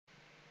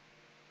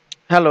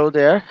Hello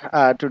there.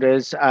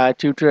 Today's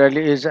tutorial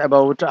is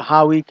about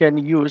how we can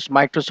use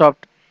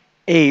Microsoft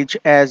Edge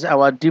as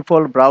our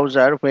default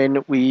browser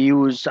when we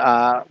use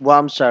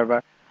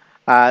WampServer.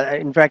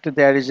 In fact,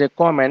 there is a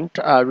comment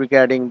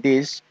regarding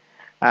this.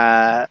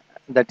 Uh,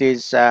 that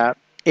is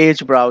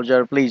Edge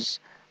browser. Please,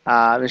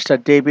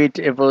 Mr. David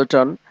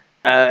Everton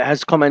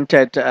has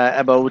commented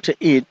about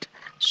it.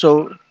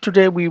 So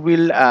today we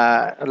will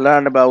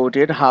learn about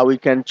it, how we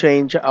can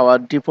change our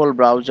default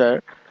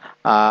browser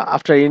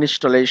after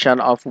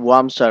installation of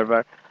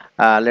WampServer.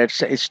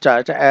 Let's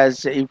start.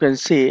 As you can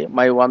see,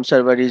 my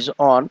WampServer is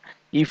on.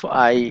 If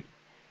I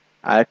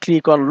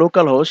click on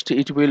localhost,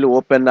 it will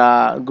open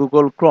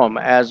Google Chrome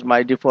as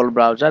my default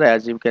browser,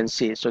 as you can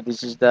see. So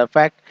this is the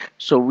fact.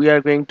 So we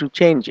are going to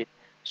change it.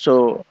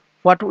 So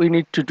what we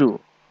need to do?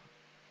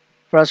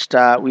 First,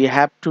 we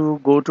have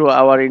to go to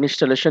our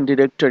installation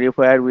directory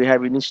where we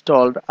have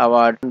installed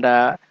our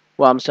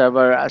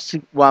WampServer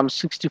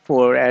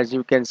WAMP64, as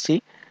you can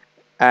see,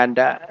 and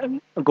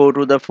go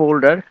to the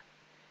folder.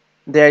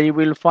 There you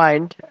will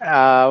find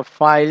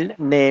file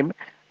name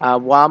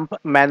WAMP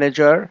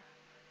manager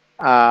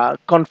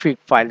config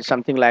file,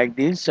 something like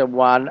this,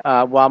 one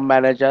WAMP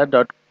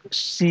manager.conf.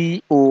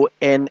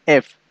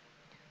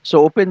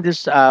 So open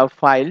this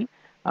file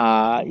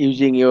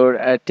using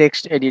your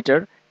text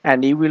editor,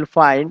 and you will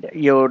find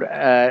your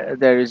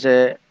there is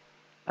a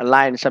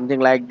line something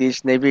like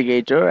this,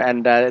 navigator,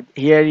 and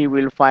here you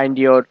will find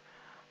your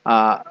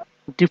uh,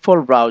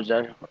 default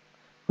browser,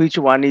 which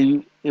one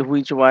you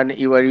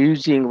are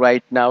using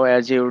right now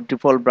as your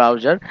default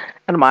browser,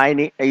 and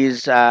mine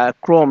is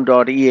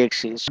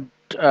chrome.exe.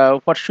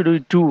 So, what should we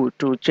do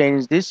to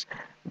change this?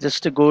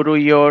 Just go to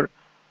your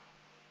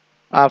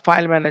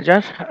file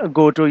manager,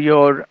 go to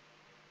your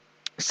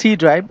C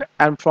drive,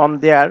 and from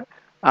there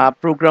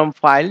program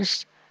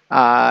files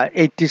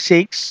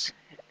 86,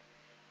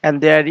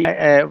 and there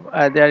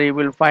you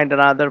will find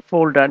another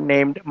folder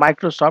named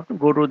Microsoft.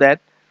 Go to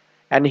that,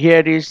 and here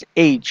is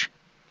Edge.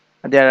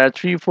 There are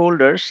three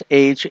folders: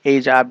 Edge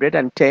update,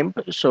 and temp.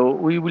 So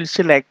we will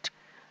select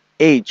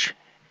Edge,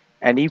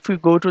 and if we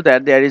go to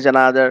that, there is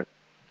another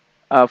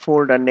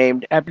folder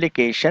named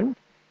application.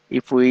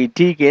 If we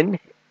dig in,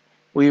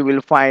 we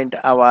will find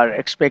our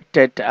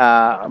expected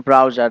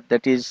browser,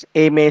 that is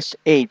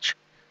MSH.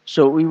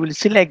 So we will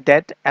select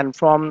that, and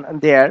from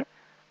there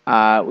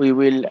we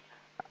will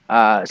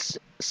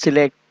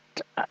select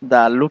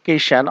the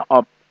location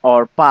of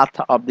or path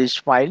of this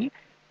file.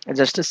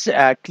 Just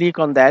click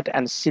on that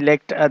and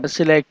select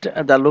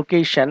the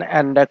location,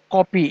 and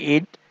copy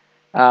it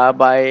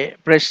by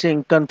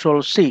pressing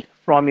Ctrl C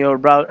from your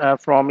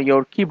from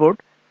your keyboard.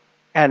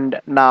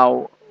 And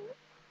now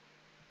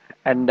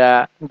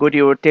go to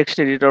your text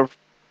editor,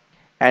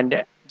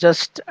 and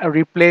just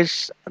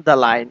replace the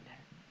line.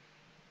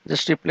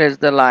 Just replace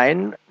the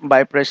line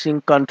by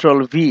pressing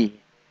Ctrl V,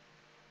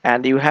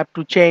 and you have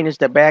to change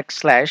the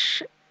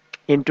backslash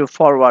into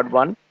forward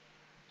one.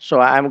 So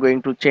I'm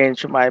going to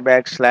change my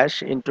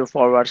backslash into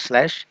forward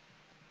slash,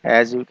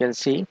 as you can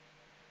see.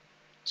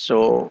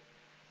 So,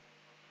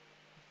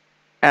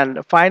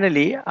 and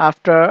finally,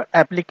 after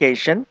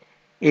application,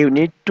 you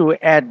need to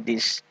add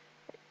this.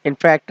 In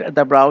fact,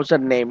 the browser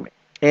name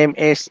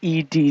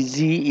msedze.exe,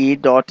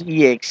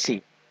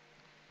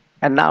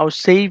 and now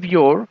save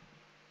your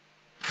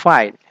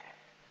file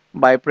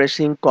by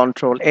pressing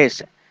Ctrl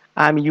S.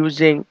 I'm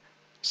using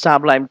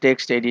Sublime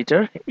Text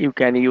Editor. You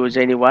can use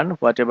anyone,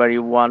 whatever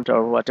you want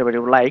or whatever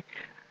you like.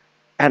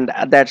 And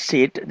that's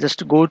it.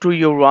 Just go to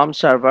your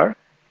WampServer,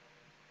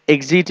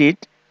 exit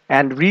it,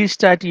 and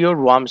restart your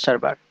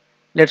WampServer.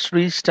 Let's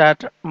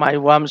restart my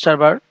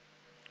WampServer.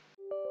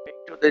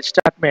 To the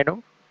start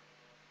menu,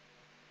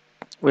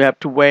 we have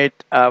to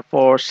wait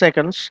for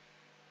seconds.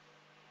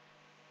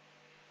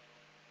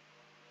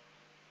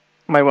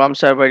 My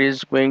WampServer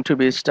is going to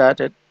be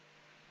started.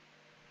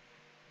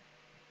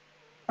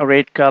 A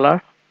red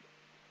color,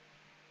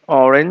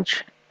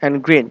 orange,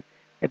 and green.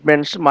 It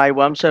means my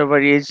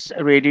WampServer is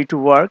ready to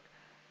work.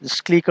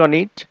 Just click on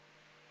it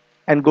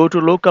and go to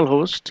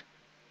localhost.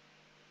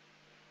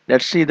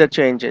 Let's see the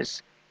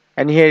changes.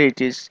 And here it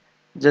is.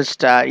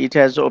 Just it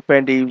has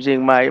opened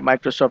using my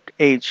Microsoft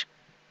Edge.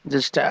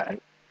 Just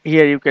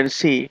here you can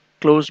see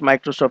close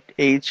Microsoft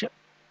Edge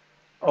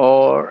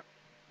or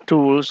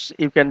tools.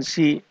 You can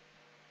see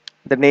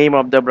the name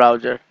of the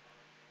browser.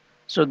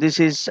 So this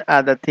is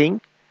the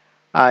thing.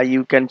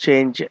 You can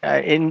change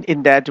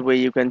in that way.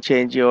 You can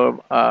change your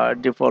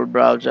default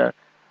browser.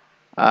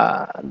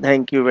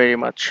 Thank you very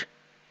much.